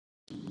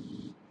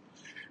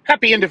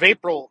Happy end of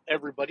April,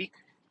 everybody.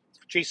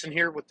 Jason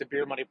here with the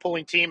Beer Money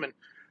Pulling Team, and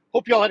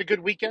hope you all had a good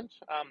weekend.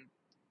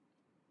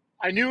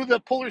 I knew the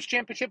Pullers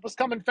Championship was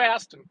coming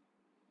fast,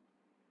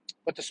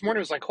 but this morning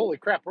was like, holy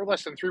crap, we're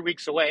less than 3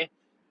 weeks away.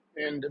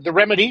 And the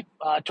remedy,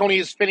 Tony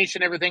is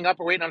finishing everything up.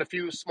 We're waiting on a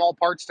few small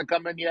parts to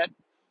come in yet.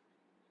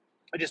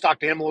 I just talked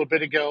to him a little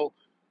bit ago.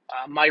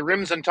 My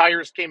rims and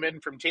tires came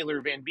in from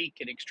Taylor Van Beek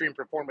at Extreme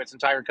Performance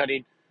and Tire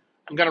Cutting.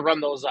 I'm going to run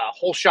those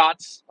whole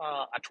shots,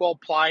 a 12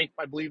 ply,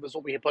 I believe, is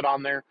what we put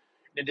on there.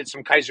 And did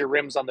some Kaiser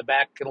rims on the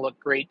back. Going to look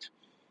great.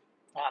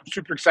 I'm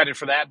super excited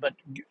for that, but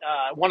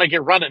I want to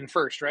get running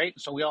first, right?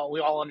 So we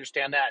all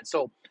understand that.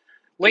 So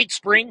late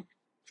spring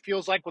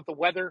feels like with the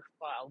weather.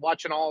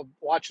 Watching all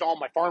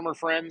my farmer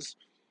friends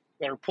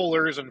that are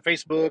pullers and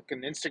Facebook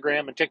and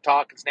Instagram and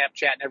TikTok and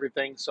Snapchat and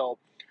everything. So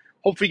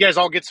hopefully you guys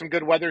all get some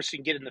good weather so you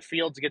can get in the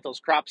field to get those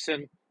crops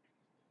in.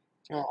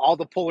 All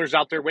the pullers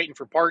out there waiting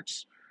for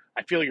parts,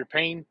 I feel your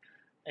pain,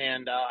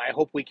 and I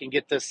hope we can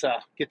get this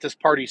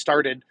party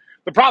started.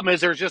 The problem is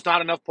there's just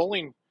not enough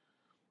you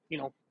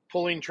know,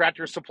 pulling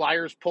tractor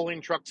suppliers,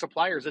 pulling truck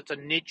suppliers. It's a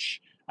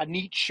niche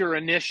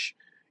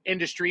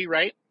industry,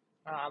 right?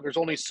 There's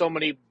only so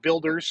many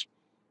builders,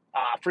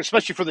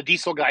 especially for the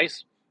diesel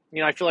guys.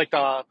 I feel like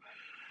the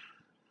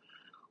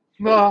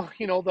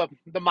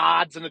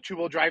mods and the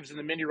two-wheel drives and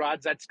the mini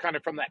rods. That's kind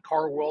of from that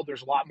car world.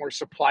 There's a lot more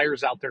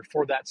suppliers out there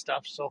for that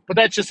stuff. So, but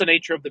that's just the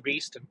nature of the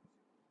beast, and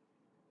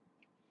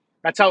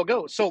that's how it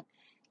goes. So,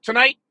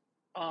 tonight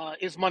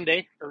is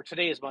Monday, or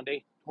today is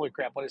Monday. Holy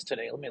crap, what is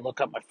today? Let me look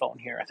up my phone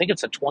here. I think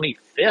it's the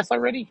 25th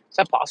already. Is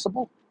that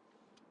possible?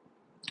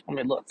 Let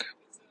me look.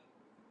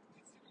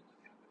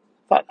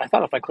 I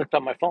thought if I clicked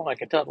on my phone, I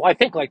could tell. Well, I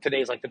think like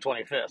today's like the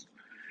 25th.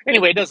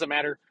 Anyway, it doesn't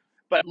matter.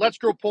 But Let's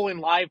Grow Pulling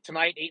live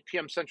tonight, 8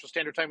 p.m. Central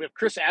Standard Time. We have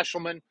Chris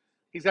Ashelman.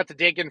 He's got the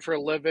dig in for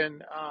a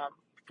living.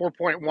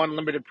 4.1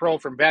 Limited Pro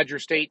from Badger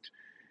State.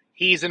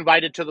 He's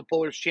invited to the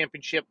Pullers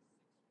Championship.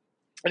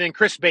 And then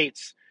Chris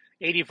Bates,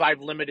 85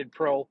 Limited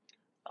Pro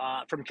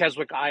from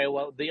Keswick,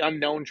 Iowa, the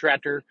unknown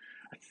tractor.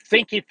 I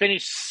think he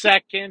finished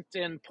second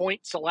in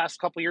points the last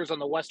couple of years on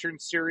the Western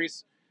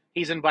Series.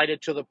 He's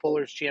invited to the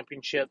Pullers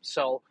Championship.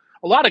 So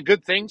a lot of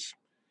good things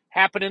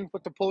happening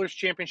with the Pullers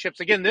Championships.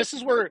 Again, this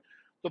is where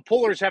the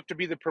Pullers have to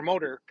be the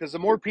promoter, because the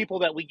more people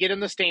that we get in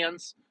the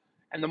stands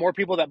and the more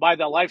people that buy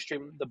that live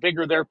stream, the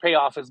bigger their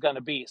payoff is going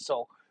to be.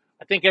 So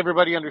I think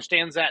everybody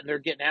understands that, and they're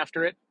getting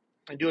after it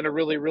and doing a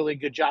really, really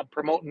good job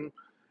promoting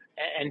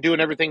and doing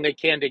everything they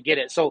can to get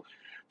it. So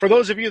for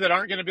those of you that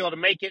aren't going to be able to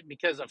make it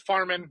because of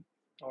farming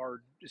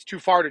or it's too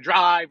far to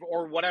drive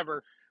or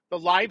whatever, the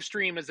live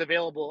stream is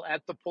available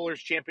at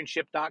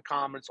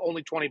thepullerschampionship.com. It's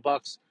only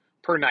 $20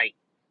 per night.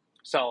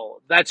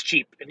 So that's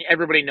cheap, and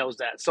everybody knows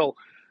that. So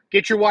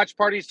get your watch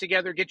parties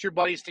together, get your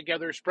buddies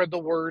together, spread the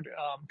word,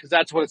 because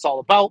that's what it's all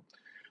about.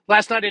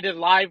 Last night I did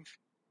live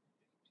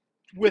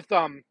with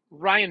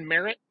Ryan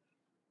Merritt,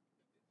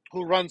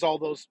 who runs all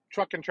those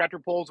truck and tractor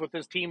pulls with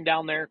his team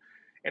down there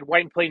at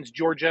White Plains,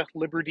 Georgia,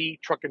 Liberty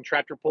Truck and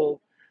Tractor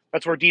Pull.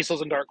 That's where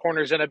Diesels and Dark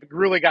Corners, and I've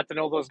really got to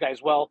know those guys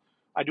well.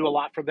 I do a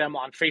lot for them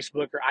on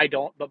Facebook, or I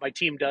don't, but my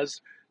team does,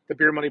 the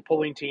Beer Money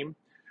Pulling Team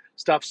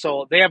stuff.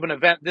 So they have an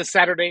event this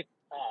Saturday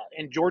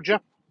in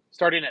Georgia,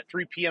 starting at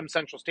 3 p.m.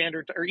 Central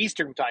Standard or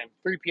Eastern Time,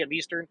 3 p.m.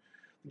 Eastern.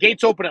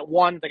 Gates open at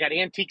 1. They got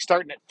antiques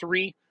starting at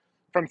 3,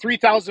 from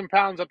 3,000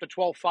 pounds up to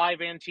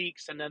 12.5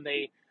 antiques, and then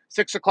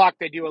 6 o'clock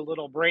they do a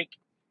little break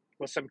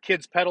with some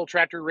kids pedal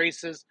tractor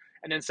races,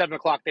 and then 7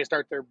 o'clock they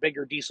start their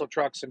bigger diesel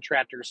trucks and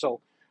tractors. So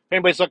if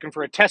anybody's looking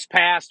for a test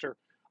pass or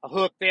a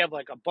hook, they have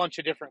like a bunch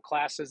of different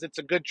classes. It's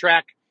a good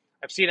track.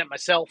 I've seen it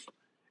myself,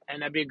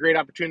 and that'd be a great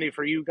opportunity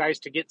for you guys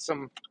to get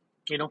some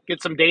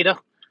data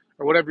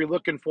or whatever you're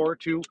looking for.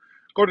 To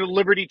go to the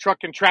Liberty Truck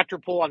and Tractor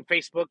Pull on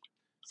Facebook,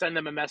 send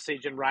them a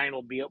message, and Ryan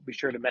will be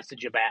sure to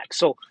message you back.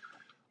 So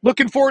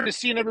looking forward to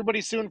seeing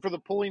everybody soon for the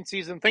pulling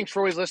season. Thanks for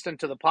always listening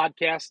to the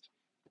podcast.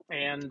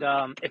 And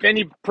if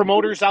any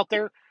promoters out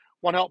there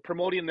want to help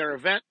promoting their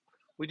event,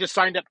 we just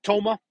signed up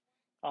Toma,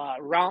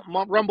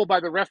 Rumble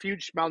by the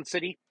Refuge, Mound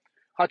City,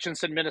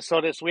 Hutchinson,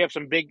 Minnesota. So we have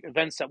some big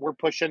events that we're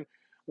pushing.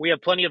 We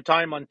have plenty of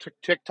time on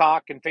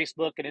TikTok and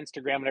Facebook and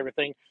Instagram and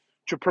everything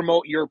to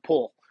promote your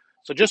pull.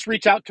 So just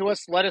reach out to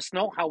us. Let us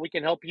know how we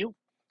can help you.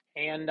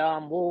 And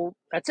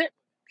that's it.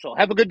 So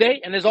have a good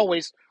day. And as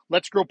always,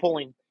 let's grow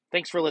pulling.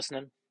 Thanks for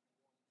listening.